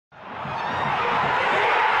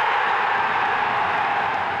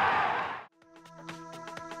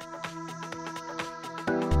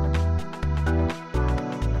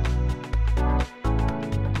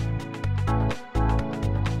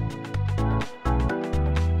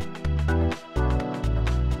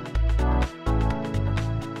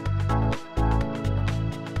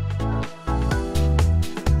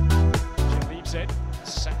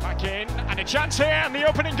Chance here and the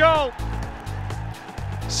opening goal.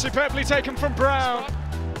 Superbly taken from Brown.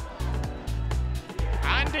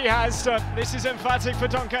 And he has done. This is emphatic for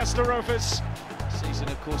Doncaster Rovers. Season,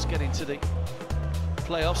 of course, getting to the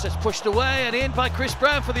playoffs. It's pushed away and in by Chris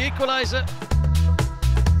Brown for the equaliser.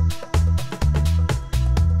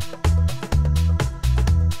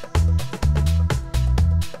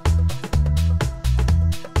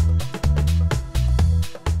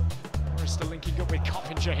 Forrester linking up with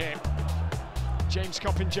Coppinger here. James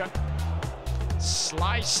Coppinger.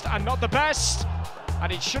 Sliced and not the best.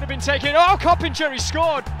 And it should have been taken. Oh, Coppinger, he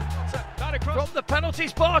scored. That across From the penalty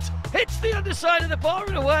spot, hits the underside of the bar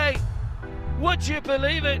and away. Would you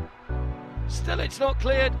believe it? Still, it's not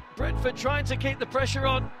cleared. Brentford trying to keep the pressure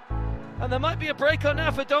on. And there might be a break on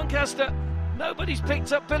now for Doncaster. Nobody's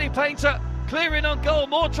picked up Billy Painter. Clearing on goal.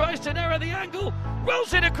 Moore tries to narrow the angle.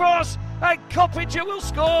 Rolls it across. And Coppinger will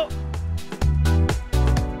score.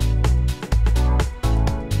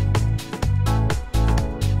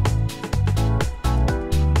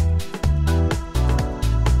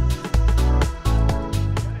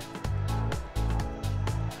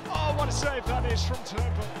 what a save that is from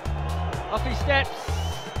Turnbull. Off he steps.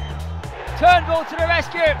 Turnbull to the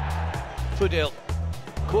rescue. Fudil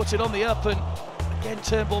caught it on the up, and again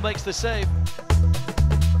Turnbull makes the save.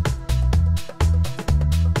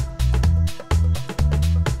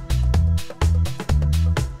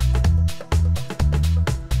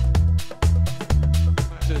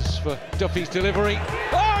 For Duffy's delivery.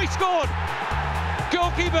 Oh, he scored!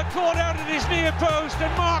 Goalkeeper caught out at his near post,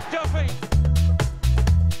 and Mark Duffy